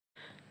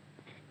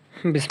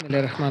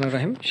বিসমিল্লাহির রহমানির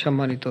রহিম।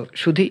 সম্মানিত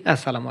সুধী,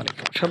 আসসালামু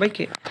আলাইকুম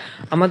সবাইকে।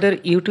 আমাদের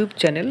YouTube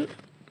channel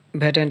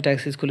VAT and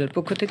tax স্কুলের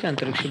পক্ষ থেকে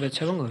আন্তরিক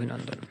শুভেচ্ছা এবং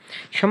অভিনন্দন।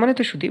 সম্মানিত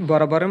সুধী,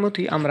 বরাবরের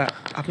মতোই আমরা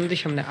আপনাদের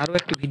সামনে আরও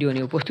একটি ভিডিও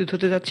নিয়ে উপস্থিত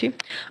হতে যাচ্ছি।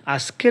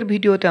 আজকের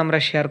ভিডিওতে আমরা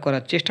শেয়ার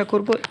করার চেষ্টা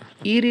করব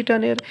ই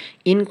রিটার্নের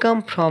ইনকাম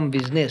ফ্রম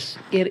বিজনেস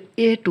এর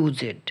এ টু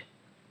জেড।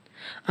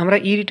 আমরা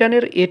ই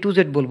রিটার্নের এ টু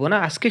জেড বলবো না,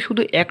 আজকে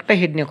শুধু একটা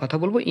হেড নিয়ে কথা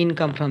বলবো,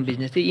 ইনকাম ফ্রম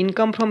বিজনেস। এই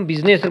ইনকাম ফ্রম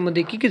বিজনেসের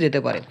মধ্যে কী কী যেতে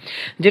পারে,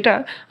 যেটা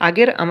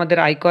আগের আমাদের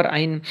আয়কর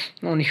আইন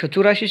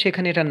 1984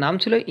 সেখানে এটার নাম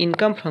ছিল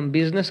income from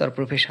business or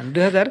profession.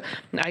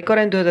 আয়কর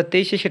আইন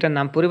 2023 সেটার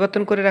নাম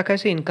পরিবর্তন করে রাখা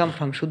হয়েছে ইনকাম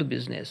ফ্রম শুধু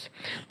বিজনেস।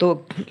 তো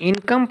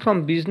ইনকাম ফ্রম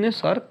বিজনেস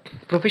অর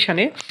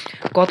প্রফেশনে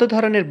কত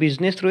ধরনের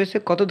বিজনেস রয়েছে,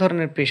 কত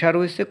ধরনের পেশা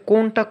রয়েছে,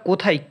 কোনটা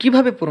কোথায়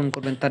কিভাবে পূরণ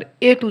করবেন তার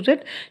এ টু জেড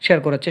শেয়ার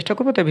করার চেষ্টা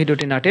করবো। তাই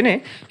ভিডিওটি না টেনে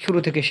শুরু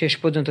থেকে শেষ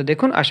পর্যন্ত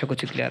দেখুন, আশা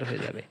করছি ক্লিয়ার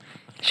হয়ে যাবে।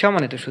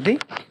 সম্মানিত শুধু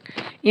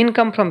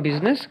income from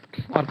business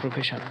or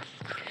profession.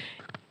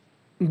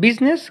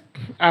 Business,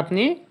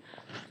 আপনি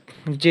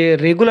যে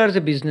রেগুলার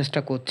যে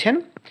বিজনেসটা করছেন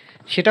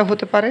সেটা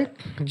হতে পারে,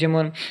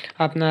 যেমন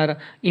আপনার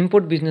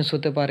ইম্পোর্ট বিজনেস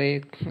হতে পারে,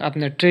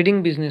 আপনার ট্রেডিং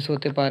বিজনেস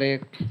হতে পারে,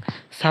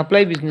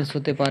 সাপ্লাই বিজনেস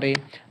হতে পারে,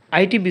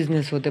 আইটি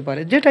বিজনেস হতে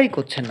পারে, যেটাই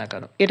করছেন না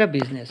কেন এটা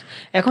বিজনেস।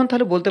 এখন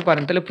তাহলে বলতে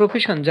পারেন তাহলে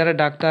প্রফেশন, যারা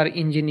ডাক্তার,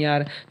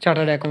 ইঞ্জিনিয়ার,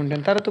 চার্টার্ড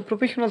অ্যাকাউন্ট্যান্ট, তারা তো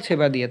প্রফেশনাল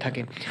সেবা দিয়ে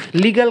থাকে,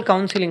 লিগ্যাল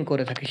কাউন্সিলিং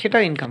করে থাকে,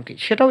 সেটার ইনকাম কি,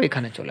 সেটাও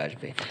এখানে চলে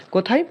আসবে।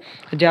 কোথায়,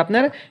 যে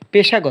আপনার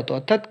পেশাগত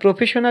অর্থাৎ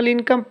প্রফেশনাল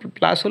ইনকাম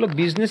প্লাস হলো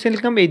বিজনেস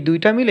ইনকাম, এই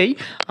দুইটা মিলেই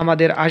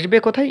আমাদের আসবে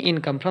কোথায়,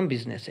 ইনকাম ফ্রম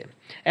বিজনেসে।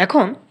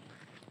 এখন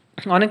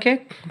অনেকে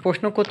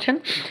প্রশ্ন করছেন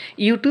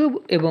ইউটিউব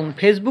এবং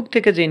ফেসবুক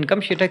থেকে যে ইনকাম,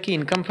 সেটা কি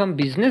ইনকাম ফ্রম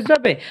বিজনেস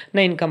যাবে না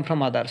ইনকাম ফ্রম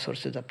আদার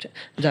সোর্সে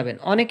যাবেন।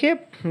 অনেকে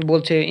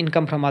বলছে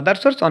ইনকাম ফ্রম আদার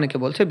সোর্স, অনেকে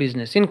বলছে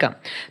বিজনেস ইনকাম।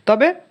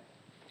 তবে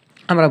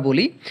আমরা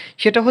বলি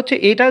সেটা হচ্ছে,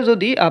 এটা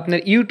যদি আপনার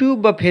ইউটিউব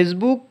বা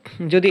ফেসবুক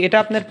যদি এটা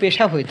আপনার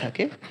পেশা হয়ে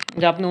থাকে,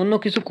 যে আপনি অন্য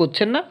কিছু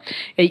করছেন না,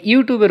 এই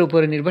ইউটিউবের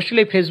উপরে নির্ভরশীল,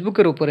 এই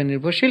ফেসবুকের উপরে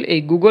নির্ভরশীল,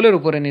 এই গুগলের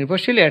উপরে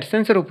নির্ভরশীল,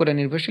 অ্যাডসেন্সের উপরে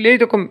নির্ভরশীল,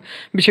 এইরকম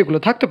বিষয়গুলো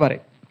থাকতে পারে।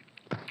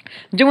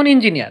 যেমন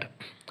ইঞ্জিনিয়ার,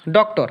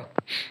 ডক্টর,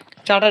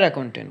 চার্টার্ড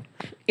অ্যাকাউন্টেন্ট,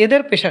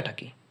 এদের পেশাটা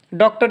কি,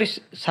 ডক্টরি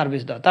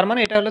সার্ভিস দেওয়া, তার মানে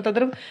এটা হলো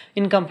তাদের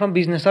income from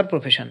business R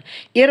profession.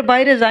 এর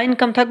বাইরে যা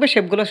ইনকাম থাকবে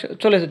সেগুলো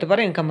চলে যেতে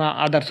পারে ইনকাম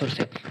আদার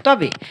সোর্সে।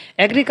 তবে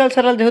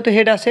এগ্রিকালচারাল যেহেতু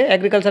হেড আছে,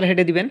 এগ্রিকালচার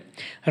হেডে দিবেন,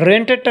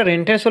 রেন্টেরটা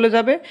রেন্টে চলে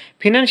যাবে,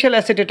 ফিনান্সিয়াল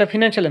অ্যাসেট এটা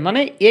ফিনান্সিয়াল,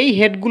 মানে এই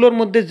হেডগুলোর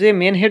মধ্যে যে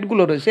মেন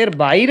হেডগুলো রয়েছে এর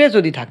বাইরে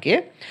যদি থাকে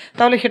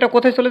তাহলে সেটা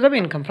কোথায় চলে যাবে,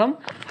 ইনকাম ফ্রম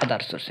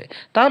আদার সোর্সে।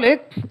 তাহলে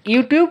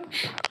ইউটিউব,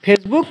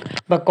 ফেসবুক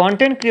বা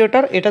কন্টেন্ট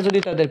ক্রিয়েটর এটা যদি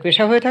তাদের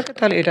পেশা হয়ে থাকে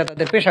তাহলে এটা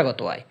তাদের পেশাগত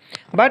আয়।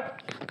 বাট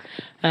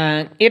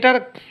এটার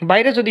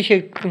বাইরে যদি সে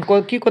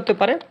কী করতে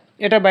পারে,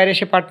 এটার বাইরে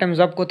সে পার্ট টাইম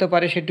জব করতে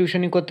পারে, সে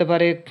টিউশনি করতে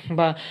পারে,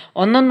 বা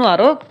অন্যান্য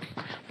আরও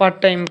পার্ট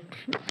টাইম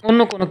অন্য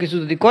কোনো কিছু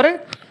যদি করে,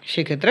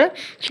 সেক্ষেত্রে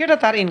সেটা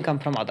তার ইনকাম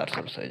ফ্রম আদার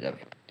সোর্স হয়ে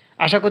যাবে।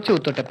 আশা করছি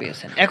উত্তরটা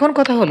পেয়েছেন। এখন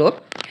কথা হলো,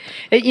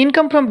 এই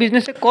ইনকাম ফ্রম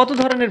বিজনেসে কত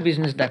ধরনের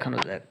বিজনেস দেখানো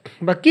যায়,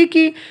 বা কি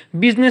কি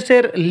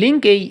বিজনেসের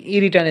লিঙ্ক এই ই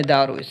রিটার্নে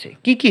দেওয়া রয়েছে,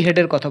 কি কি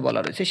হেডের কথা বলা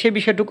রয়েছে, সেই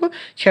বিষয়টুকু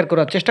শেয়ার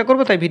করার চেষ্টা করব।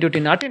 তাই ভিডিওটি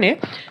না টেনে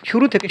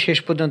শুরু থেকে শেষ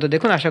পর্যন্ত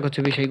দেখুন, আশা করছি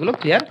বিষয়গুলো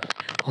ক্লিয়ার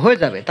হয়ে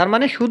যাবে। তার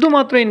মানে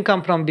শুধুমাত্র ইনকাম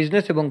ফ্রম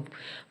বিজনেস এবং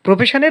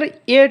প্রফেশনের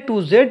এ টু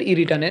জেড ই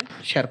রিটার্নে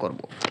শেয়ার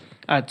করব।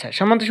 আচ্ছা,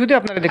 সম্মানিত শুধু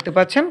আপনারা দেখতে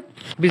পাচ্ছেন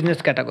বিজনেস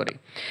ক্যাটাগরি।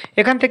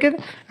 এখান থেকে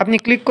আপনি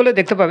ক্লিক করলে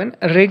দেখতে পাবেন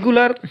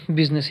regular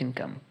business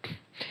income.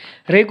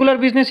 Regular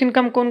business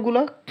income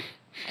কোনগুলো,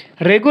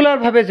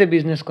 রেগুলারভাবে যে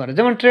বিজনেস করে,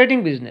 যেমন ট্রেডিং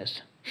বিজনেস,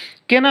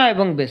 কেনা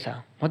এবং বেচা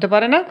হতে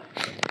পারে না,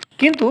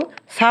 কিন্তু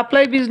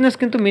সাপ্লাই বিজনেস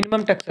কিন্তু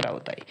মিনিমাম ট্যাক্সের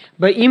আওতায়,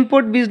 বা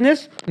ইম্পোর্ট বিজনেস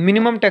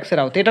মিনিমাম ট্যাক্সের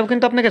আওতায়। এটাও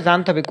কিন্তু আপনাকে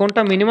জানতে হবে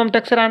কোনটা মিনিমাম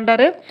ট্যাক্সের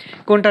আন্ডারে,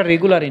 কোনটা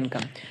রেগুলার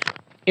ইনকাম,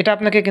 এটা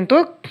আপনাকে কিন্তু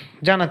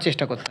জানার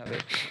চেষ্টা করতে হবে।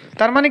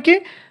 তার মানে কি,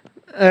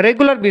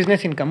 রেগুলার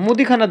বিজনেস ইনকাম,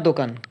 মুদিখানার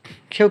দোকান,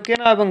 সেও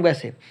কেনা এবং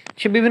বেচে,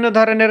 সে বিভিন্ন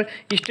ধরনের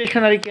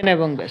স্টেশনারি কেনা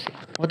এবং বেচে,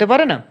 হতে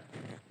পারে না,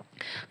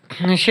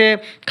 সে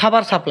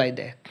খাবার সাপ্লাই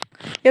দেয়,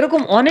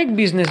 এরকম অনেক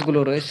বিজনেসগুলো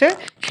রয়েছে।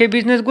 সেই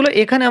বিজনেসগুলো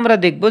এখানে আমরা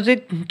দেখব যে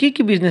কী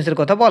কী বিজনেসের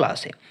কথা বলা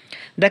আছে।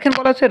 দেখেন,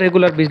 বলা আছে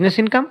regular business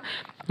income,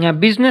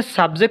 business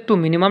subject to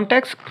minimum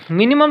tax,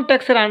 minimum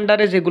ট্যাক্সের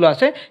আন্ডারে যেগুলো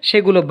আছে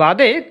সেগুলো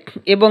বাদে,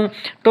 এবং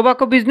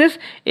tobacco business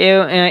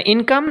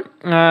income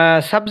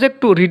subject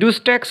to reduce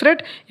tax rate,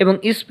 এবং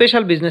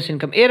স্পেশাল বিজনেস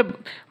ইনকাম, এর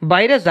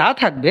বাইরে যা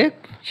থাকবে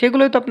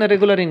সেগুলোই তো আপনার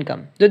রেগুলার ইনকাম।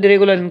 যদি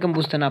রেগুলার ইনকাম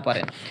বুঝতে না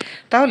পারেন,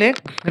 তাহলে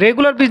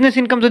রেগুলার বিজনেস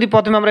ইনকাম যদি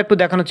প্রথমে আমরা একটু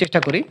দেখানোর চেষ্টা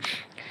করি।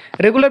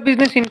 রেগুলার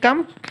বিজনেস ইনকাম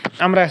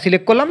আমরা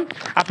সিলেক্ট করলাম,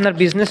 আপনার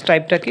বিজনেস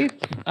টাইপটা কি,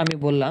 আমি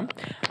বললাম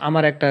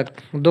আমার একটা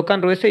দোকান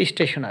রয়েছে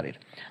স্টেশনারির,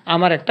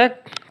 আমার একটা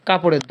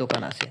কাপড়ের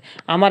দোকান আছে,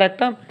 আমার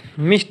একটা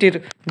মিষ্টির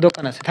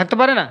দোকান আছে, থাকতে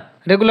পারে না।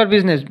 রেগুলার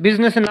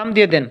বিজনেসের নাম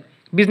দিয়ে দেন,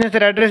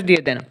 বিজনেসের অ্যাড্রেস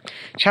দিয়ে দেন।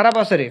 সারা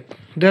বছরে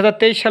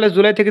 2023 সালের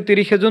জুলাই থেকে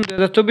 30শে জুন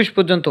 2024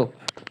 পর্যন্ত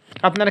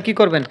আপনারা কি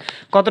করবেন,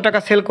 কত টাকা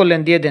সেল করলেন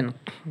দিয়ে দেন,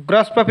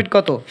 গ্রস প্রফিট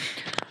কত,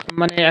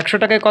 মানে 100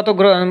 টাকায় কত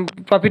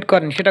প্রফিট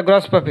করেন সেটা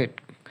গ্রস প্রফিট,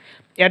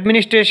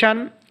 অ্যাডমিনিস্ট্রেশন,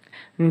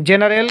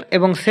 জেনারেল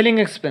এবং সেলিং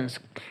এক্সপেন্স,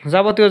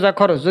 যাবতীয় যা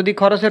খরচ, যদি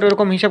খরচের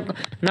ওরকম হিসাব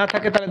না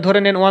থাকে তাহলে ধরে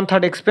নেন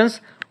 1/3 এক্সপেন্স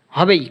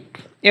হবেই,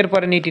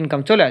 এরপরে নেট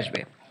ইনকাম চলে আসবে।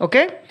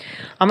 ওকে,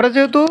 আমরা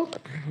যেহেতু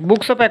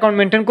বুকস অফ অ্যাকাউন্ট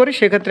মেনটেন করি,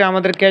 সেক্ষেত্রে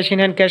আমাদের cash in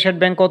hand, cash at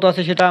bank কত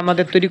আছে সেটা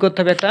আমাদের তৈরি করতে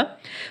হবে একটা।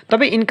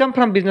 তবে ইনকাম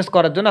ফ্রম বিজনেস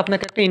করার জন্য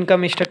আপনাকে একটা ইনকাম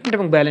স্টেটমেন্ট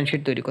এবং ব্যালেন্স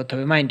শিট তৈরি করতে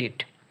হবে, mind it.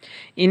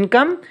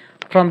 Income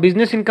from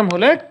business income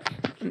হলে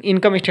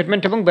ইনকাম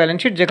স্টেটমেন্ট এবং ব্যালেন্স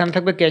শিট, যেখানে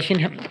থাকবে ক্যাশ ইন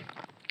হ্যান্ড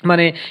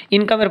মানে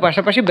ইনকামের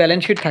পাশাপাশি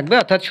ব্যালেন্স শিট থাকবে,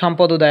 অর্থাৎ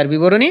সম্পদ ও দায়ের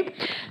বিবরণী,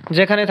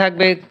 যেখানে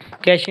থাকবে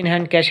cash in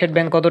hand, cash at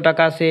bank কত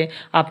টাকা আছে,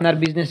 আপনার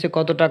বিজনেসে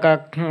কত টাকা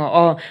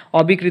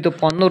অবিকৃত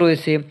পণ্য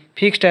রয়েছে,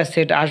 ফিক্সড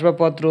অ্যাসেট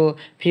আসবাবপত্র,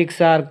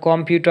 ফিক্সার,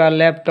 কম্পিউটার,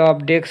 ল্যাপটপ,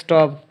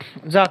 ডেস্কটপ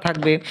যা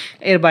থাকবে।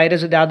 এর বাইরে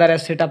যদি আদার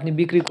অ্যাসেট আপনি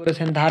বিক্রি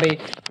করেছেন ধারে,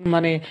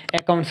 মানে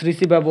অ্যাকাউন্টস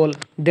রিসিভেবল,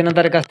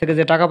 দেনাদারের কাছ থেকে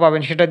যে টাকা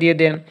পাবেন সেটা দিয়ে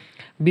দেন।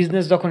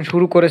 বিজনেস যখন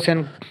শুরু করেছেন,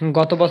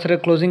 গত বছরের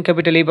ক্লোজিং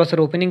ক্যাপিটাল এই বছর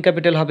ওপেনিং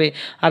ক্যাপিটাল হবে,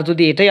 আর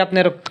যদি এটাই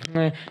আপনার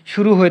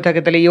শুরু হয়ে থাকে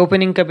তাহলে এই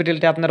ওপেনিং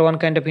ক্যাপিটালটা আপনার one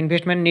kind of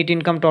investment, net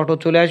ইনকামটা অটো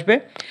চলে আসবে।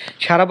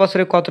 সারা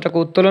বছরে কত টাকা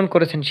উত্তোলন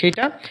করেছেন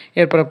সেইটা,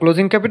 এরপরে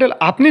ক্লোজিং ক্যাপিটাল।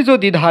 আপনি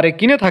যদি ধারে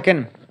কিনে থাকেন,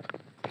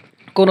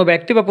 কোনো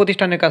ব্যক্তি বা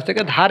প্রতিষ্ঠানের কাছ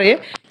থেকে ধারে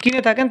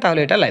কিনে থাকেন, তাহলে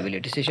এটা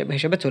লাইবিলিটিস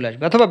হিসেবে চলে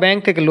আসবে, অথবা ব্যাংক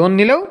থেকে লোন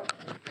নিলেও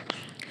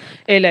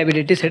এই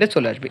লাইবিলিটি সেটে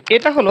চলে আসবে।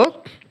 এটা হলো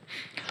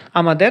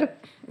আমাদের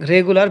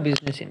রেগুলার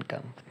বিজনেস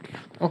ইনকাম।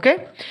 ওকে,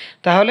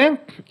 তাহলে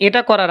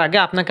এটা করার আগে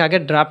আপনাকে আগে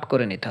ড্রাফট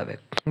করে নিতে হবে,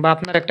 বা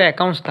আপনার একটা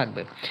অ্যাকাউন্টস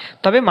থাকবে।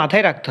 তবে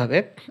মাথায় রাখতে হবে,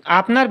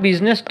 আপনার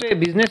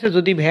বিজনেসে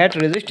যদি ভ্যাট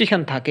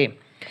রেজিস্ট্রেশন থাকে,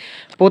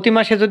 প্রতি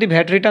মাসে যদি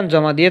ভ্যাট রিটার্ন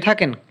জমা দিয়ে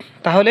থাকেন,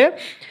 তাহলে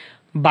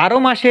 12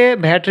 মাসে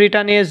ভ্যাট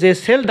রিটার্নে যে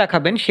সেল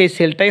দেখাবেন সেই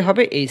সেলটাই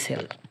হবে এই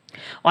সেল।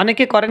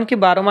 অনেকে করেন কি,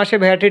 12 মাসে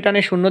ভ্যাট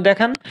রিটার্নে শূন্য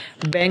দেখান,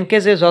 ব্যাংকে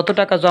যে যত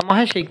টাকা জমা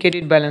হয় সেই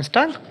ক্রেডিট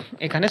ব্যালেন্সটা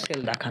এখানে সেল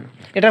দেখান।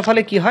 এটার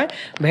ফলে কি হয়,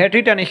 ভ্যাট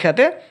রিটার্নের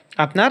সাথে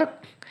আপনার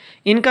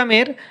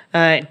ইনকামের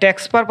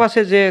ট্যাক্স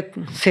পারপাসে যে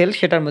সেল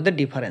সেটার মধ্যে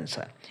ডিফারেন্স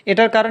হয়।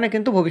 এটার কারণে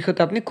কিন্তু ভবিষ্যতে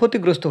আপনি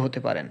ক্ষতিগ্রস্ত হতে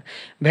পারেন।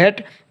 ভ্যাট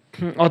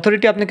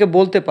অথরিটি আপনাকে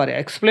বলতে পারে,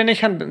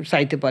 এক্সপ্লেনেশন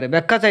চাইতে পারে,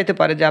 ব্যাখ্যা চাইতে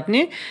পারে যে আপনি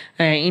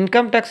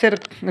ইনকাম ট্যাক্সের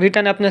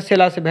রিটার্নে আপনার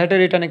সেল আছে, ভ্যাটের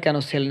রিটার্নে কেন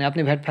সেল নেই,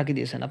 আপনি ভ্যাট ফাঁকি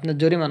দিয়েছেন, আপনার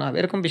জরিমানা হবে।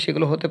 এরকম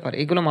বিষয়গুলো হতে পারে,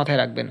 এগুলো মাথায়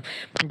রাখবেন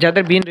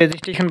যাদের বিন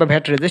রেজিস্ট্রেশন বা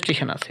ভ্যাট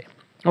রেজিস্ট্রেশন আছে।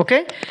 ওকে,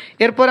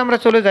 এরপর আমরা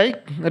চলে যাই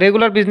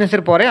রেগুলার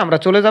বিজনেসের পরে আমরা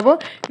চলে যাব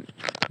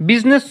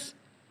business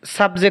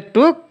subject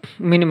to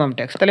minimum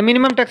tax. তাহলে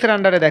মিনিমাম ট্যাক্সের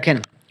আন্ডারে দেখেন,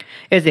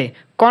 এই যে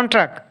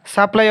contract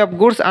supply of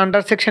goods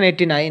under section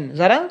 89,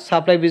 যারা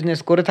সাপ্লাই বিজনেস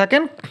করে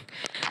থাকেন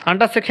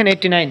আন্ডার সেকশন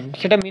 89,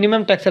 সেটা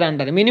মিনিমাম ট্যাক্সের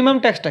আন্ডারে। মিনিমাম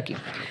ট্যাক্সটা কি?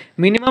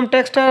 মিনিমাম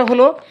ট্যাক্সটা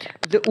হলো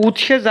যে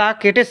উৎসে যা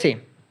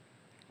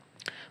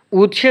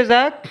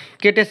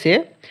কেটেছে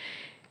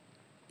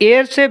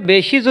এর চেয়ে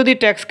বেশি যদি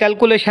ট্যাক্স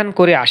ক্যালকুলেশন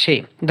করে আসে,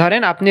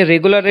 ধরেন আপনি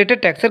রেগুলার রেটে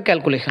ট্যাক্সের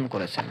ক্যালকুলেশন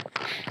করেছেন।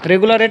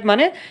 রেগুলার রেট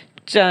মানে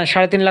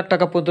 3.5 লাখ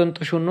টাকা পর্যন্ত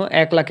শূন্য,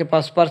 1 লাখে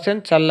 5%,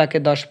 4 লাখে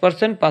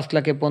 10%, 5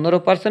 লাখে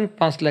 15%,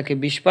 5 লাখে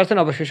 20%,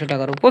 অবশিষ্ট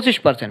টাকারও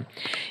 25%।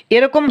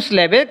 এরকম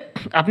স্ল্যাবে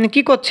আপনি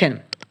কি করছেন,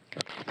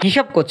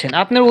 হিসাব করছেন।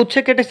 আপনার উৎসে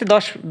কেটেছে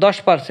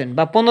 10%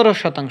 বা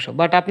 15%,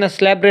 বাট আপনার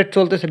স্ল্যাব রেট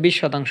চলতেছে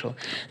 20%।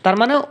 তার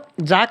মানে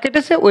যা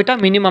কেটেছে ওইটা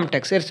মিনিমাম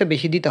ট্যাক্স, এর চেয়ে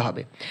বেশি দিতে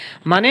হবে।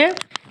 মানে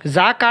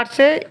যা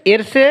কাটছে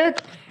এর চেয়ে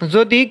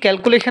যদি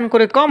ক্যালকুলেশন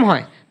করে কম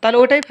হয় তাহলে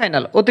ওটাই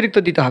ফাইনাল, অতিরিক্ত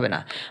দিতে হবে না।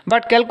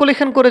 বাট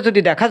ক্যালকুলেশন করে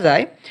যদি দেখা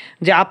যায়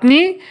যে আপনি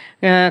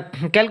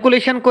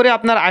ক্যালকুলেশন করে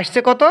আপনার আসছে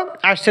কত,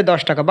 আসছে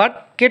 10 টাকা, বাট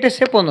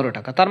কেটেছে 15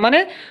 টাকা, তার মানে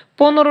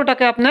 15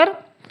 টাকা আপনার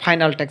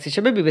ফাইনাল ট্যাক্স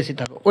হিসেবে বিবেচিত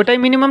হবে। ওটাই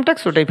মিনিমাম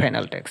ট্যাক্স, ওটাই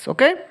ফাইনাল ট্যাক্স।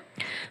 ওকে,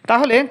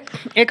 তাহলে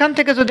এখান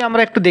থেকে যদি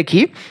আমরা একটু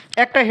দেখি,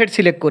 একটা হেড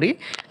সিলেক্ট করি,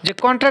 যে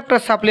contractor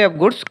supply of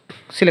goods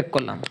select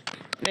করলাম,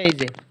 এই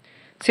যে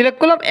সিলেক্ট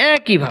করলাম।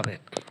 একইভাবে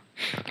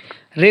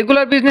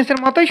রেগুলার বিজনেসের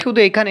মতোই, শুধু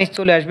এখানে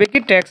চলে আসবে কি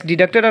ট্যাক্স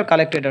ডিডাক্টেড আর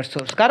কালেক্টেড আর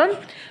সোর্স। কারণ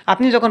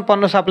আপনি যখন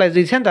পণ্য সাপ্লাই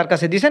দিয়েছেন, তার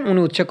কাছে দিয়েছেন, উনি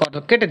উৎসে কত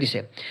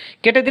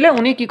কেটে দিলে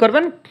উনি কি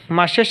করবেন,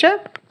 মাস শেষে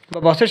বা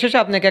বছর শেষে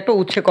আপনাকে একটা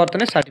উৎসে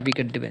কর্তনের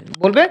সার্টিফিকেট দেবেন,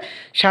 বলবে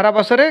সারা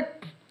বছরে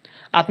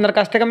আপনার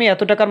কাছ থেকে আমি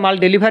এত টাকার মাল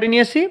ডেলিভারি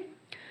নিয়েছি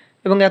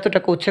এবং এত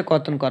টাকা উৎসে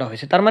কর্তন করা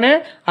হয়েছে। তার মানে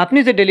আপনি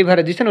যে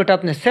ডেলিভারি দিচ্ছেন ওটা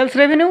আপনার সেলস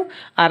রেভিনিউ,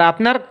 আর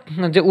আপনার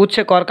যে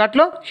উৎসে কর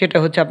কাটলো সেটা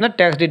হচ্ছে আপনার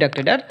tax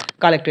deducted R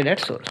collected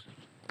at source.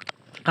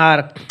 আর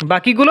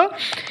বাকিগুলো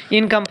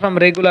ইনকাম ফ্রম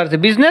রেগুলার যে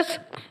বিজনেস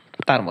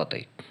তার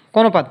মতোই,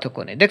 কোনো পার্থক্য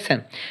নেই। দেখছেন,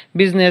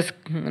 business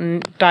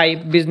type,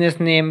 business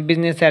name,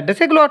 business address,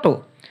 এগুলো অটো,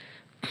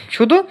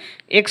 শুধু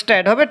এক্সট্রা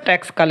অ্যাড হবে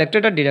tax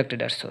collected R deducted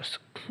at source.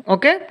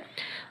 ওকে,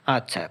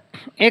 আচ্ছা,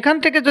 এখান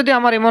থেকে যদি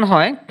আমার এমন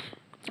হয়,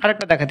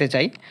 আরেকটা দেখাতে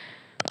চাই,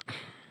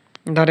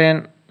 ধরেন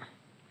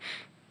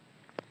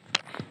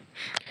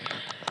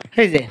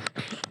এই যে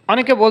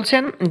অনেকে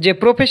বলছেন যে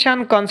প্রফেশন,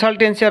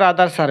 কনসালটেন্সি আর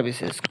আদার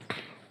সার্ভিসেস,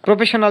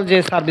 প্রফেশনাল যে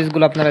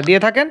সার্ভিসগুলো আপনারা দিয়ে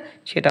থাকেন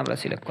সেটা আমরা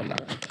সিলেক্ট করলাম।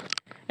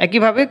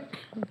 একইভাবে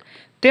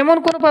তেমন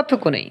কোনো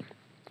পার্থক্য নেই,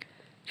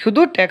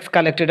 শুধু tax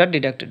collected R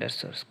deducted at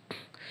source.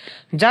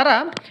 যারা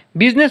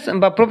বিজনেস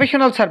বা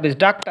প্রফেশনাল সার্ভিস,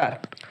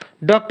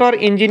 ডক্টর,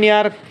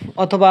 ইঞ্জিনিয়ার,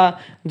 অথবা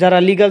যারা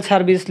লিগ্যাল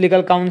সার্ভিস,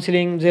 লিগ্যাল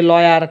কাউন্সিলিং, যে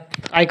লয়ার,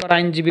 আয়কর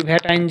আইনজীবী,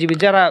 ভ্যাট আইনজীবী,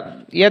 যারা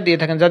দিয়ে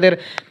থাকেন, যাদের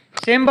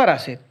চেম্বার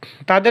আছে,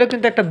 তাদেরও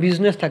কিন্তু একটা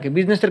বিজনেস থাকে,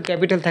 বিজনেসের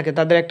ক্যাপিটাল থাকে,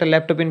 তাদের একটা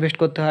ল্যাপটপ ইনভেস্ট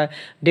করতে হয়,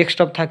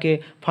 ডেস্কটপ থাকে,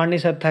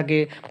 ফার্নিচার থাকে,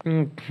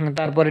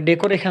 তারপরে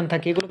ডেকোরেশন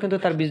থাকে, এগুলো কিন্তু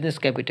তার বিজনেস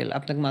ক্যাপিটাল,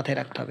 আপনাকে মাথায়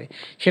রাখতে হবে,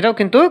 সেটাও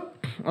কিন্তু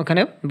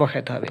ওখানে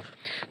বসাতে হবে।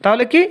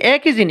 তাহলে কি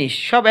একই জিনিস,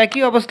 সব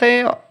একই অবস্থায়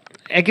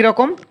একই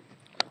রকম।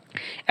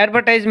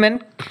 অ্যাডভার্টাইজমেন্ট,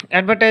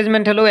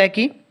 অ্যাডভার্টাইজমেন্ট হলো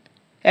একই,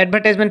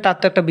 অ্যাডভার্টাইজমেন্ট তার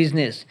তো একটা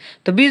বিজনেস,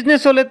 তো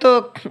বিজনেস হলে তো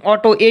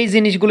অটো এই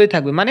জিনিসগুলোই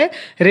থাকবে, মানে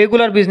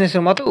রেগুলার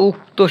বিজনেসের মতো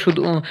উক্ত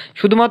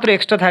শুধুমাত্র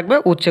এক্সট্রা থাকবে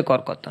উচ্ছে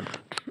করকর্তন।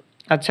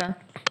 আচ্ছা,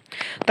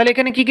 তাহলে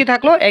এখানে কি কি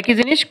থাকলো, একই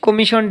জিনিস,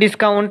 commission,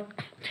 discount,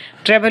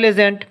 travel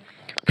agent,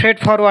 Fred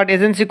forward,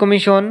 agency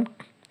commission,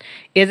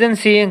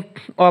 agency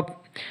of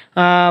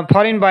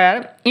foreign buyer,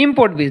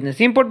 import business.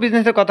 Import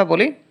বিজনেসের কথা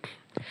বলি,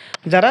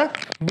 যারা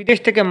বিদেশ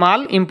থেকে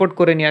মাল ইম্পোর্ট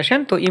করে নিয়ে আসেন,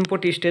 তো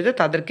ইম্পোর্ট স্টেজে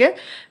তাদেরকে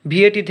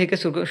ভিএটি থেকে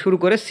শুরু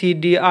করে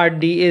সিডি,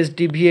 আরডি,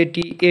 এসডি,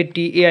 ভিএটি,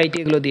 এটি, এআইটি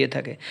এগুলো দিয়ে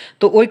থাকে।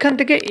 তো ওইখান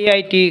থেকে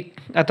এআইটি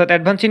অর্থাৎ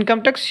অ্যাডভান্স ইনকাম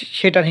ট্যাক্স,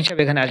 সেটার হিসাব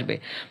এখানে আসবে।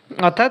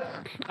 অর্থাৎ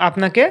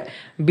আপনাকে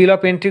বিল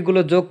অফ এন্ট্রিগুলো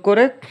যোগ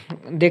করে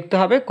দেখতে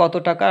হবে কত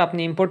টাকা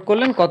আপনি ইম্পোর্ট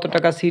করলেন, কত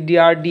টাকা সিডি,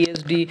 আরডি,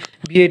 এসডি,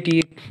 ভিএটি,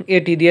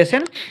 এটি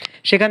দিয়েছেন,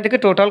 সেখান থেকে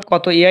টোটাল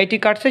কত এআইটি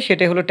কাটছে,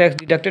 সেটাই হলো tax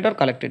deducted R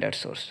collected at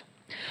source.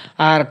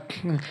 আর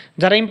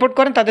যারা ইম্পোর্ট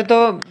করেন তাদের তো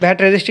ভ্যাট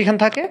রেজিস্ট্রেশন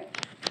থাকে,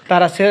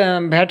 তারা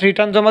ভ্যাট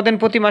রিটার্ন জমা দেন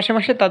প্রতি মাসে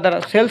মাসে, তারা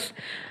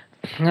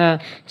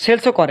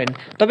সেলসও করেন।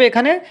 তবে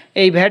এখানে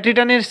এই ভ্যাট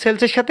রিটার্নের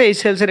সেলসের সাথে এই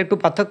সেলসের একটু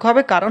পার্থক্য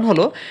হবে, কারণ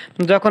হলো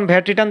যখন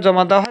ভ্যাট রিটার্ন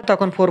জমা দেওয়া হয়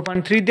তখন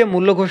 4.3 দিয়ে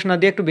মূল্য ঘোষণা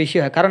দিয়ে একটু বেশি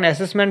হয়, কারণ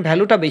অ্যাসেসমেন্ট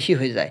ভ্যালুটা বেশি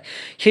হয়ে যায়।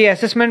 সেই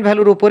অ্যাসেসমেন্ট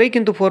ভ্যালুর উপরেই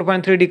কিন্তু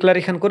 4.3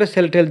 ডিক্লারেশন করে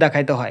সেল টেল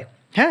দেখাইতে হয়।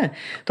 হ্যাঁ,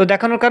 তো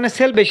দেখানোর কারণে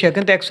সেল বেশি হয়,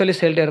 কিন্তু অ্যাকচুয়ালি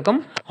সেলটা এরকম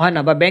হয় না,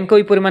 বা ব্যাংকে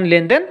ওই পরিমাণ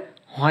লেনদেন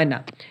হয় না।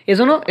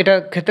 এজন্য এটার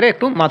ক্ষেত্রে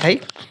একটু মাথায়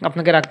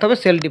আপনাকে রাখতে হবে,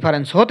 সেল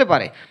ডিফারেন্স হতে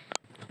পারে।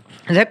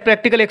 যাক,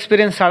 প্র্যাকটিক্যাল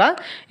এক্সপিরিয়েন্স ছাড়া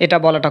এটা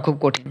বলাটা খুব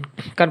কঠিন,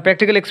 কারণ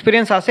প্র্যাকটিক্যাল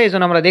এক্সপিরিয়েন্স আছে, এই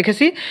জন্য আমরা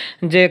দেখেছি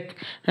যে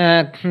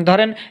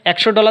ধরেন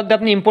 $100 দিয়ে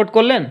আপনি ইম্পোর্ট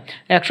করলেন,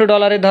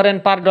 $100 ধরেন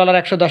পার ডলার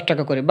 110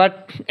 টাকা করে, বাট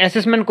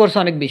অ্যাসেসমেন্ট করছে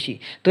অনেক বেশি,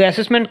 তো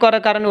অ্যাসেসমেন্ট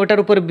করার কারণে ওটার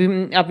উপরে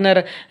আপনার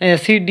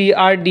সিডি,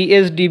 আরডি,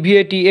 এসডি,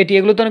 ভিএটি, এটি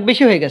এগুলো তো অনেক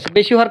বেশি হয়ে গেছে।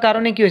 বেশি হওয়ার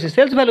কারণে কী হয়েছে,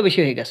 সেলস ভ্যালু বেশি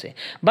হয়ে গেছে,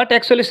 বাট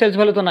অ্যাকচুয়ালি সেলস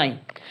ভ্যালু তো নাই,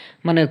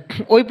 মানে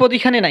ওই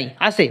পজিশানে নাই,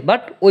 আছে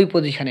বাট ওই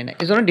পজিশানে নাই,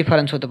 এই জন্য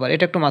ডিফারেন্স হতে পারে,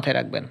 এটা একটু মাথায়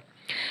রাখবেন।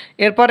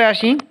 এরপরে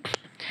আসি,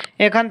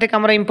 এখান থেকে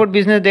আমরা ইম্পোর্ট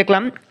বিজনেস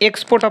দেখলাম,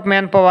 export of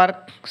man power,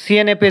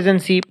 CNF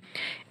agency,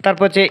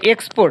 তারপর হচ্ছে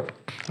এক্সপোর্ট,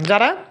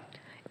 যারা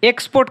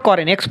এক্সপোর্ট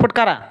করেন, এক্সপোর্ট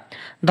কারা,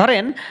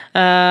 ধরেন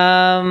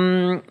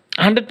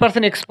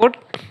 100% এক্সপোর্ট,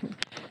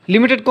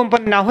 লিমিটেড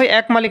কোম্পানি না হয়ে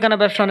এক মালিকানা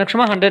ব্যবসা অনেক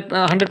সময়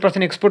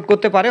 100% এক্সপোর্ট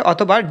করতে পারে,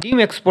 অথবা ডিম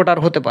এক্সপোর্টার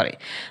হতে পারে।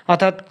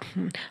 অর্থাৎ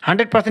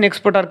 100%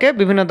 এক্সপোর্টারকে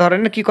বিভিন্ন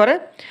ধরনের কী করে,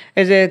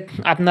 এই যে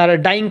আপনার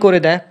ডাইং করে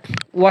দেয়,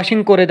 ওয়াশিং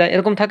করে দেয়,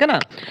 এরকম থাকে না,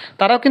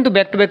 তারাও কিন্তু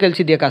ব্যাক টু ব্যাক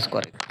এলসি দিয়ে কাজ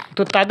করে,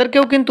 তো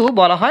তাদেরকেও কিন্তু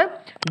বলা হয়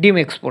ডিম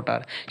এক্সপোর্টার।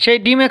 সেই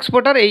ডিম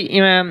এক্সপোর্টার এই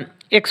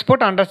এক্সপোর্ট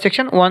আন্ডার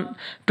সেকশন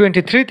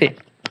 123-তে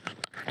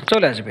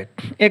চলে আসবে।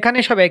 এখানে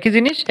সব একই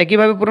জিনিস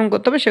একইভাবে পূরণ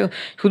করতে হবে,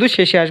 শুধু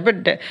শেষে আসবে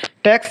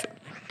tax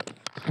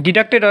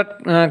deducted R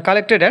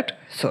collected at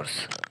source,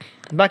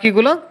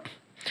 বাকিগুলো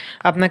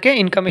আপনাকে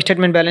ইনকাম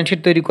স্টেটমেন্ট ব্যালেন্স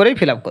শিট তৈরি করেই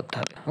ফিল আপ করতে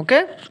হবে। ওকে,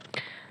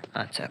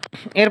 আচ্ছা,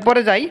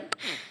 এরপরে যাই,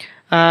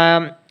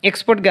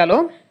 এক্সপোর্ট গেল,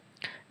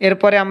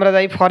 এরপরে আমরা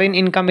যাই foreign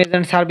income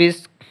agent service,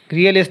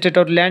 real estate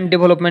আর ল্যান্ড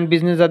ডেভেলপমেন্ট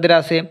বিজনেস যাদের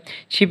আছে,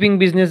 শিপিং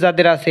বিজনেস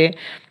যাদের আছে,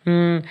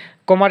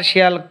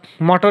 commercial,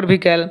 motor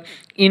vehicle,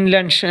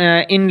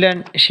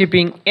 inland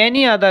shipping,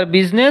 any other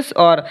business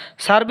or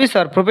service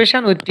or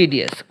profession with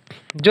TDS.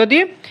 যদি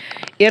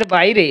এর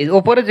বাইরে,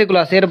 ওপরে যেগুলো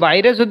আছে এর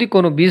বাইরে যদি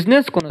কোনো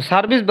বিজনেস, কোনো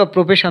সার্ভিস বা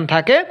প্রফেশন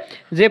থাকে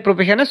যে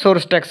প্রফেশনে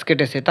সোর্স ট্যাক্স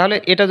কেটেছে, তাহলে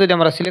এটা যদি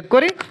আমরা সিলেক্ট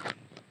করি,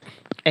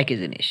 একই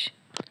জিনিস,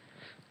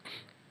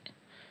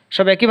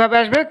 সব একইভাবে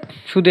আসবে,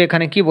 শুধু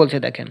এখানে কি বলছে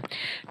দেখেন,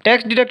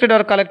 tax deducted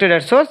or collected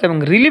at source এবং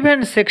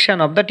relevant section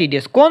of the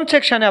TDS, কোন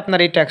সেকশানে আপনার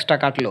এই ট্যাক্সটা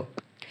কাটলো,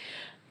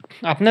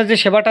 আপনার যে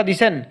সেবাটা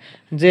দিছেন,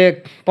 যে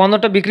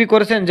পণ্যটা বিক্রি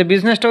করেছেন, যে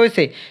বিজনেসটা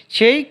হয়েছে,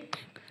 সেই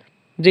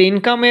যে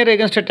ইনকামের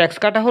এগেনস্টে ট্যাক্স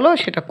কাটা হলো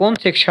সেটা কোন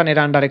সেকশনের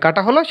আন্ডারে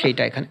কাটা হলো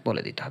সেইটা এখানে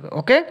বলে দিতে হবে।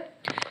 ওকে,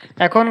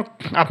 এখন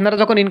আপনারা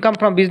যখন income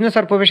from business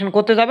R profession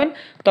করতে যাবেন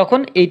তখন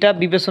এইটা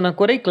বিবেচনা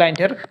করেই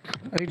ক্লায়েন্টের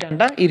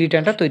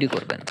রিটার্নটা তৈরি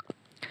করবেন।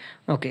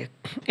 ওকে,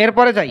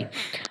 এরপরে যাই,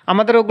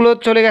 আমাদের ওগুলো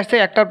চলে গেছে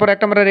একটার পর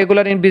একটা, আমরা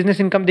রেগুলার বিজনেস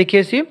ইনকাম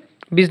দেখিয়েছি,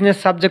 business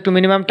subject to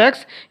minimum tax.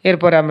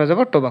 এরপরে আমরা যাব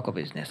টোবাকো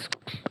বিজনেস।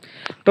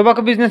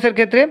 টোবাকো বিজনেসের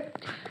ক্ষেত্রে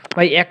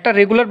ভাই একটা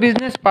রেগুলার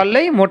বিজনেস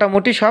পারলেই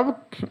মোটামুটি সব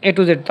এ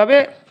টু জেড। তবে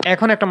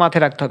এখন একটা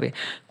মাথায় রাখতে হবে,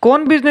 কোন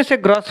বিজনেসে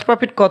গ্রস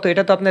প্রফিট কত,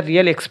 এটা তো আপনার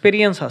রিয়েল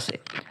এক্সপেরিয়েন্স আছে,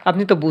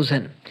 আপনি তো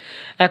বুঝেন।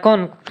 এখন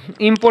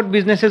ইম্পোর্ট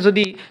বিজনেসে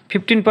যদি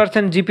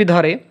 15% জিপি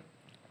ধরে,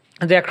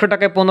 যে 100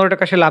 টাকায় 15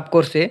 টাকা সে লাভ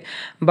করছে,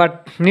 বাট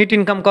নেট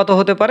ইনকাম কত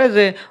হতে পারে,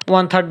 যে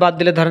 1/3 বাদ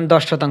দিলে ধরেন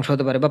 10%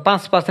 হতে পারে, বা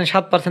 5%,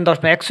 7%,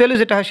 10%, অ্যাকচুয়ালি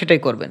যেটা হয়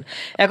সেটাই করবেন।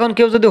 এখন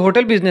কেউ যদি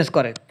হোটেল বিজনেস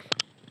করে,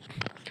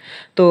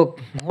 তো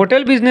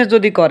হোটেল বিজনেস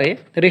যদি করে,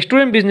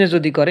 রেস্টুরেন্ট বিজনেস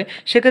যদি করে,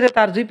 সেক্ষেত্রে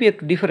তার জিপি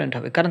একটু ডিফারেন্ট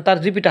হবে, কারণ তার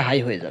জিপিটা হাই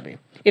হয়ে যাবে।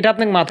 এটা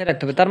আপনাকে মাথায়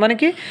রাখতে হবে। তার মানে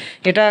কি,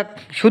 এটা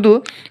শুধু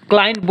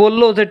ক্লায়েন্ট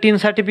বললো যে টিন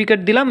সার্টিফিকেট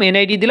দিলাম,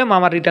 এনআইডি দিলাম,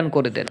 আমার রিটার্ন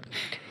করে দেন,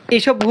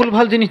 এইসব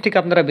ভুলভাল জিনিস থেকে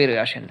আপনারা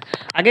বেরোয় আসেন।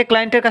 আগে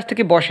ক্লায়েন্টের কাছ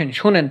থেকে বসেন,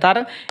 শোনেন তার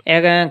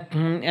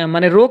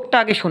মানে রোগটা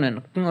আগে শোনেন।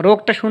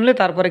 রোগটা শুনলে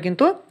তারপরে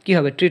কিন্তু কী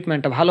হবে,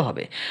 ট্রিটমেন্টটা ভালো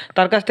হবে।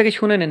 তার কাছ থেকে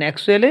শুনে নেন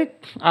অ্যাকচুয়ালি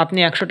আপনি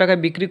 100 টাকায়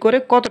বিক্রি করে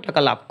কত টাকা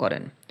লাভ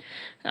করেন।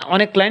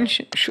 অনেক ক্লায়েন্ট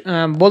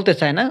বলতে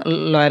চায় না,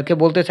 লয়ারকে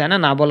বলতে চায় না,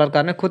 না বলার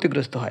কারণে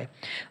ক্ষতিগ্রস্ত হয়।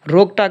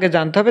 রোগটা আগে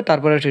জানতে হবে,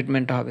 তারপরে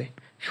ট্রিটমেন্টটা হবে।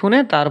 শুনে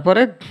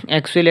তারপরে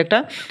অ্যাকচুয়ালি একটা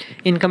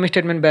income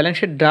statement balance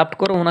sheet draft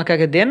করে ওনাকে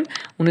আগে দেন।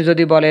 উনি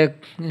যদি বলে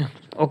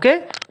ওকে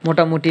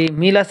মোটামুটি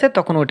মিল আছে,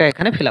 তখন ওটা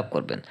এখানে ফিল আপ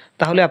করবেন,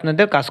 তাহলে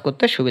আপনাদের কাজ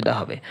করতে সুবিধা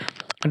হবে।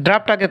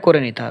 ড্রাফট আগে করে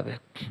নিতে হবে।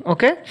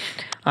 ওকে,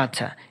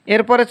 আচ্ছা,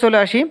 এরপরে চলে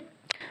আসি।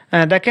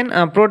 দেখেন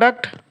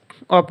product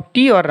of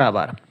tea or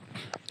rubber.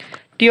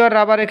 Tea or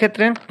রাবারের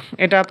ক্ষেত্রে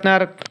এটা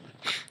আপনার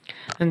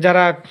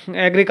যারা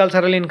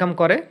এগ্রিকালচারাল ইনকাম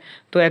করে,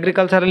 তো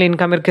এগ্রিকালচারাল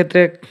ইনকামের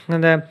ক্ষেত্রে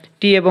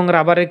টি এবং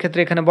রাবারের ক্ষেত্রে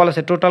এখানে বলা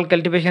আছে টোটাল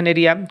কাল্টিভেশন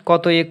এরিয়া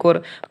কত একর,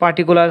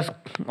 পার্টিকুলার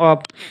অফ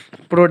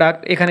প্রোডাক্ট,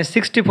 এখানে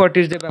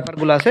 60-40 যে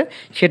ব্যাপারগুলো আছে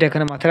সেটা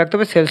এখানে মাথায় রাখতে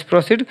হবে। Sales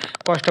proceed,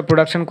 cost of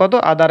production কত,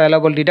 আদার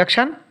অ্যালাবল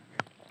ডিডাকশান।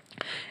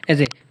 এই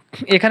যে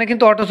এখানে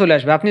কিন্তু অটো চলে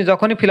আসবে, আপনি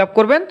যখনই ফিল আপ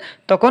করবেন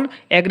তখন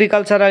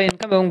এগ্রিকালচারাল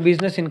ইনকাম এবং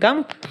বিজনেস ইনকাম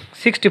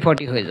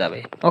 60-40 হয়ে যাবে।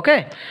 ওকে,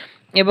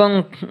 এবং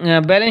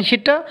ব্যালেন্স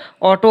শিটটা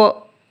অটো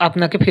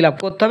আপনাকে ফিল আপ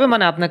করতে হবে,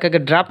 মানে আপনাকে আগে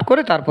ড্রাফট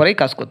করে তারপরেই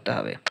কাজ করতে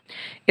হবে।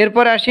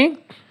 এরপরে আসি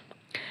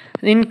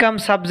income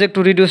subject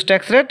to reduce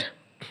tax rate.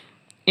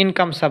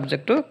 Income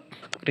subject to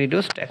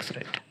reduce tax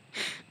rate.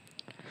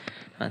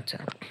 আচ্ছা,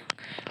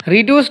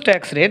 রিডিউস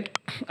ট্যাক্স রেট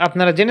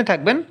আপনারা জেনে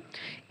থাকবেন,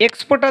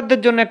 এক্সপোর্টারদের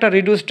জন্য একটা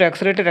রিডিউস ট্যাক্স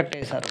রেটের একটা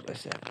এসআর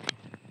রয়েছে,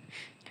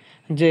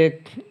 যে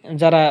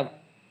যারা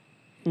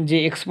যে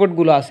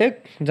এক্সপোর্টগুলো আছে,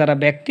 যারা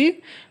ব্যক্তি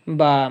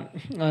বা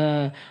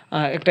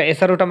একটা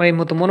এসআরওটা আমার এই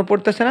মতো মনে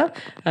পড়তেছে না,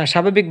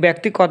 স্বাভাবিক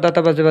ব্যক্তি করদাতা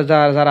বা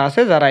যারা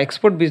আছে, যারা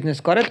এক্সপোর্ট বিজনেস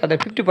করে, তাদের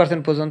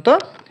 50% পর্যন্ত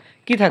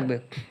কি থাকবে,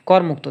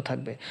 করমুক্ত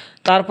থাকবে।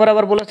 তারপর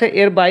আবার বলেছে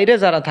এর বাইরে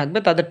যারা থাকবে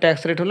তাদের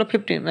ট্যাক্স রেট হলো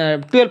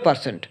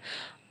 12%।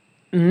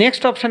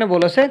 নেক্সট অপশানে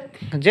বলেছে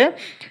যে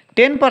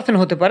 10%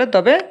 হতে পারে,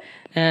 তবে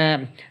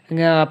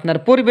আপনার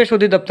পরিবেশ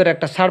অধিদপ্তরের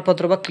একটা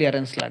ছাড়পত্র বা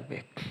ক্লিয়ারেন্স লাগবে।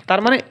 তার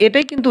মানে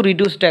এটাই কিন্তু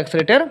রিডিউস ট্যাক্স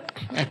রেটের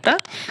একটা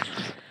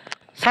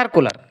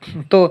সার্কুলার।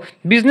 তো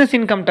বিজনেস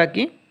ইনকামটা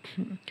কি,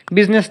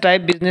 business type,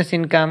 business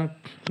income,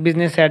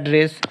 business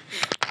address,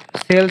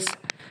 sales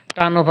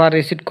turnover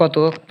receipt কত,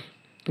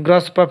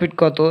 গ্রস প্রফিট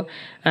কত,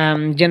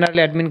 জেনারেল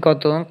অ্যাডমিন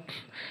কত,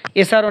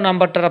 এসআরও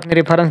নাম্বারটার আপনি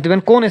রেফারেন্স দেবেন,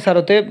 কোন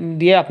এসআরওতে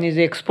দিয়ে আপনি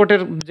যে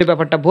এক্সপোর্টের যে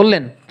ব্যাপারটা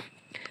বললেন,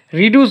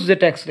 রিডিউস যে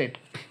ট্যাক্স রেট,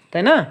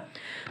 তাই না?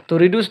 তো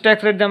রিডিউস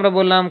ট্যাক্স রেট যে আমরা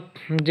বললাম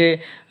যে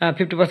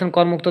 50%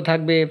 করমুক্ত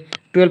থাকবে,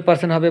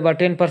 12% হবে বা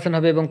 10%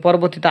 হবে, এবং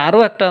পরবর্তীতে আরও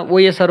একটা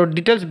ওই এসআরও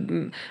ডিটেলস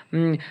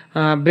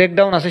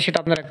ব্রেকডাউন আছে, সেটা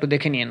আপনারা একটু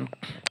দেখে নিন।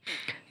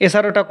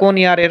 এসআরওটা কোন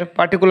ইয়ারের,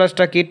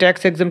 পার্টিকুলার্সটা কি,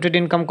 ট্যাক্স এক্সেমটেড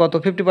ইনকাম কত,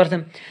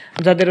 50%,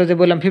 যাদেরও যে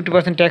বললাম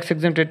 50% ট্যাক্স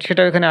এক্সেমটেড,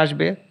 সেটাও এখানে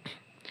আসবে।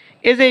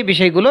 এই যে এই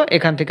বিষয়গুলো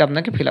এখান থেকে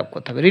আপনাকে ফিল আপ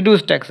করতে হবে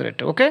রিডিউস ট্যাক্স রেট।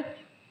 ওকে,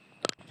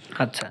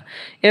 আচ্ছা,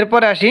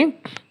 এরপরে আসি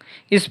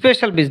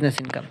স্পেশাল বিজনেস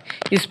ইনকাম।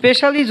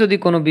 স্পেশালি যদি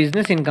কোনো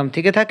বিজনেস ইনকাম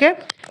থেকে থাকে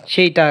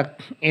সেইটা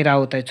এর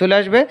আওতায় চলে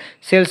আসবে।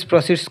 সেলস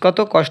প্রসিডস কত,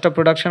 কস্ট অফ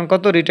প্রোডাকশন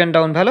কত, রিটার্ন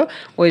ডাউন ভ্যালু,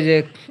 ওই যে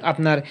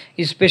আপনার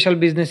স্পেশাল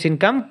বিজনেস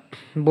ইনকাম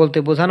বলতে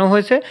বোঝানো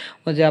হয়েছে,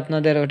 ওই যে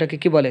আপনাদের ওটাকে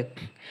কি বলে,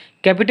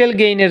 ক্যাপিটাল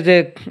গেইনের যে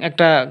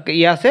একটা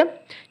ইয়ে আছে,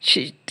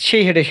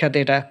 সেই হেডের সাথে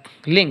এটা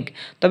লিঙ্ক।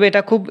 তবে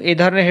এটা খুব এই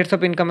ধরনের হেডস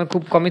অফ ইনকামে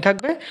খুব কমই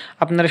থাকবে।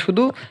 আপনারা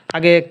শুধু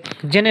আগে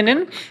জেনে নেন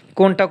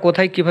কোনটা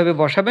কোথায় কিভাবে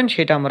বসাবেন,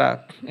 সেটা আমরা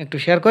একটু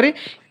শেয়ার করি।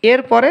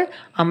 এরপরে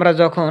আমরা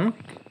যখন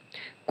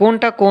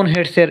কোনটা কোন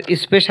হেডসের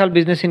স্পেশাল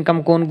বিজনেস ইনকাম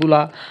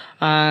কোনগুলা,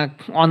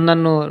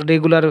 অন্যান্য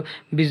রেগুলার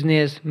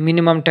বিজনেস,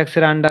 মিনিমাম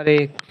ট্যাক্সের আন্ডারে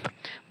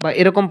বা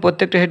এরকম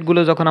প্রত্যেকটা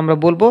হেডগুলো যখন আমরা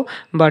বলবো,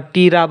 বা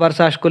টি রাবার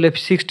চাষ করলে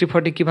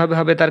 60-40 কীভাবে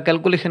হবে, তার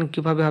ক্যালকুলেশন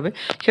কীভাবে হবে,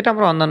 সেটা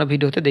আমরা অন্যান্য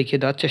ভিডিওতে দেখিয়ে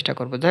দেওয়ার চেষ্টা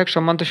করবো। যাই হোক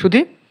সম্মানিত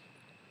সুধী,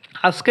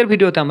 আজকের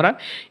ভিডিওতে আমরা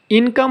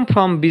ইনকাম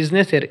ফ্রম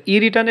বিজনেসের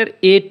রিটার্নের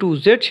A to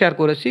Z শেয়ার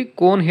করেছি,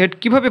 কোন হেড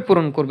কিভাবে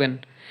পূরণ করবেন।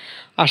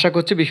 আশা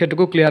করছি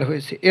বিষয়টুকু ক্লিয়ার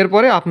হয়েছে।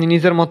 এরপরে আপনি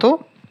নিজের মতো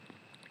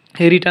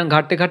এই রিটার্ন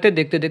ঘাটতে ঘাটতে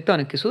দেখতে দেখতে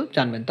অনেক কিছু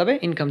জানবেন। তবে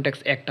ইনকাম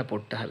ট্যাক্স একটা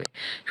পড়তে হবে,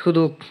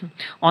 শুধু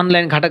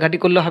অনলাইন ঘাটাঘাটি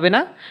করলে হবে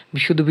না,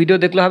 শুধু ভিডিও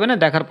দেখলে হবে না,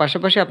 দেখার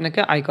পাশাপাশি আপনাকে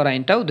আয়কর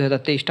আইনটাও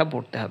 2023টা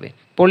পড়তে হবে।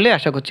 পড়লে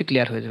আশা করছি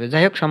ক্লিয়ার হয়ে যাবে।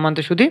 যাই হোক সম্মানিত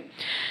সুধী,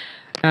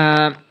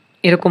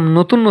 এরকম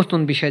নতুন নতুন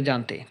বিষয়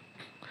জানতে,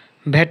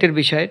 ভ্যাটের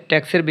বিষয়,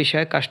 ট্যাক্সের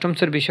বিষয়,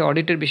 কাস্টমসের বিষয়,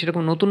 অডিটের বিষয়,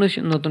 এরকম নতুন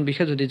নতুন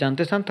বিষয় যদি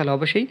জানতে চান, তাহলে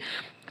অবশ্যই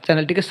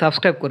চ্যানেলটিকে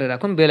সাবস্ক্রাইব করে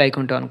রাখুন, বেল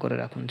আইকনটা অন করে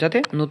রাখুন, যাতে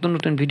নতুন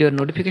নতুন ভিডিওর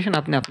নোটিফিকেশন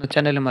আপনি আপনার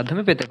চ্যানেলের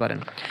মাধ্যমে পেতে পারেন।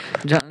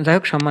 যাই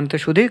হোক সম্মানিত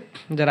সুধী,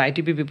 যারা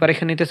আইটিপি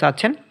প্রিপারেশন নিতে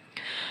চাচ্ছেন,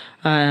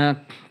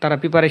 তারা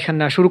প্রিপারেশান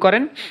নেওয়া শুরু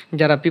করেন।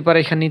 যারা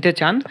প্রিপারেশান নিতে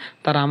চান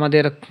তারা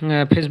আমাদের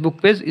Facebook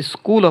page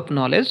school of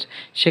knowledge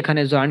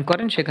সেখানে জয়েন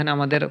করেন। সেখানে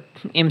আমাদের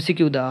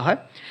এমসিকিউ দেওয়া হয়,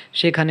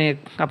 সেখানে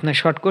আপনার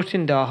শর্ট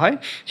কোশ্চেন দেওয়া হয়,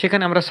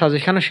 সেখানে আমরা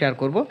সাজেশনও শেয়ার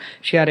করব।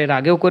 শেয়ারের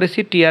আগেও করেছি।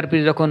 টিআরপি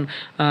যখন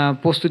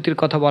প্রস্তুতির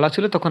কথা বলা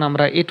ছিল তখন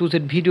আমরা A to Z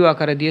ভিডিও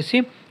আকারে দিয়েছি,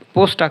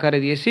 পোস্ট আকারে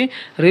দিয়েছি,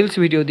 রিলস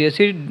ভিডিও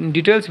দিয়েছি,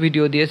 ডিটেলস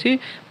ভিডিও দিয়েছি,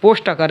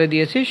 পোস্ট আকারে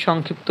দিয়েছি,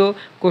 সংক্ষিপ্ত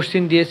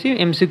কোশ্চেন দিয়েছি,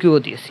 এমসিকিউও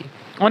দিয়েছি।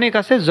 অনেক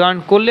আছে, জয়েন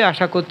করলে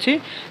আশা করছি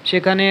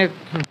সেখানে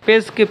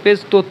পেজকে পেজ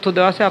তথ্য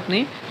দেওয়া আছে, আপনি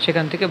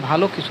সেখান থেকে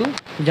ভালো কিছু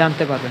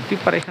জানতে পারবেন।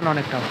 প্রিপারেশান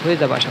অনেকটা হয়ে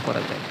যাবে আশা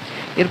করা যায়।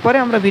 এরপরে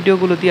আমরা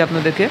ভিডিওগুলো দিয়ে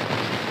আপনাদেরকে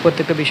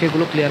প্রত্যেকটা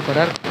বিষয়গুলো ক্লিয়ার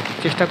করার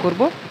চেষ্টা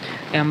করব।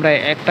 আমরা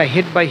একটা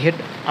হেড বাই হেড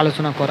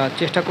আলোচনা করার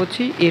চেষ্টা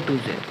করছি A to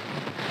Z।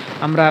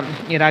 আমরা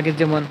এর আগে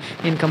যেমন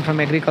ইনকাম ফ্রম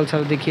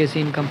এগ্রিকালচার দেখিয়েছি,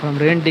 ইনকাম ফ্রম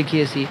রেন্ট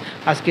দেখিয়েছি,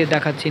 আজকে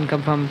দেখাচ্ছি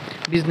ইনকাম ফ্রম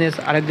বিজনেস,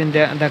 আরেকদিন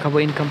দেখাবো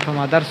income from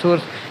other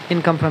source,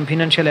 income from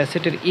financial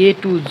অ্যাসেটের A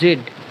to Z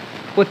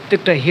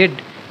প্রত্যেকটা হেড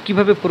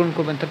কীভাবে পূরণ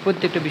করবেন তার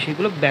প্রত্যেকটা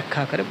বিষয়গুলো ব্যাখ্যা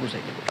আকারে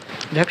বুঝাই দেবো।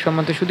 যাক,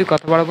 সম্মানিত শুধু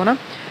কথা বাড়াবো না,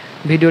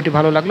 ভিডিওটি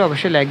ভালো লাগলে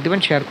অবশ্যই লাইক দেবেন,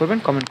 শেয়ার করবেন,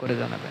 কমেন্ট করে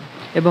জানাবেন।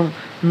 এবং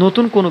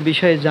নতুন কোনো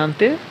বিষয়ে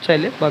জানতে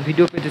চাইলে বা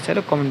ভিডিও পেতে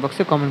চাইলে কমেন্ট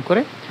বক্সে কমেন্ট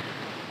করে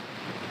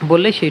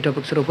বললেই সেই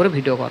টপিক্সের উপরে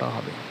ভিডিও করা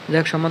হবে।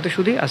 যাক, সম্মানিত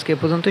শুধু আজকে এ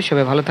পর্যন্তই।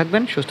 সবাই ভালো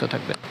থাকবেন, সুস্থ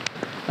থাকবেন।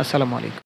 আসসালামু আলাইকুম।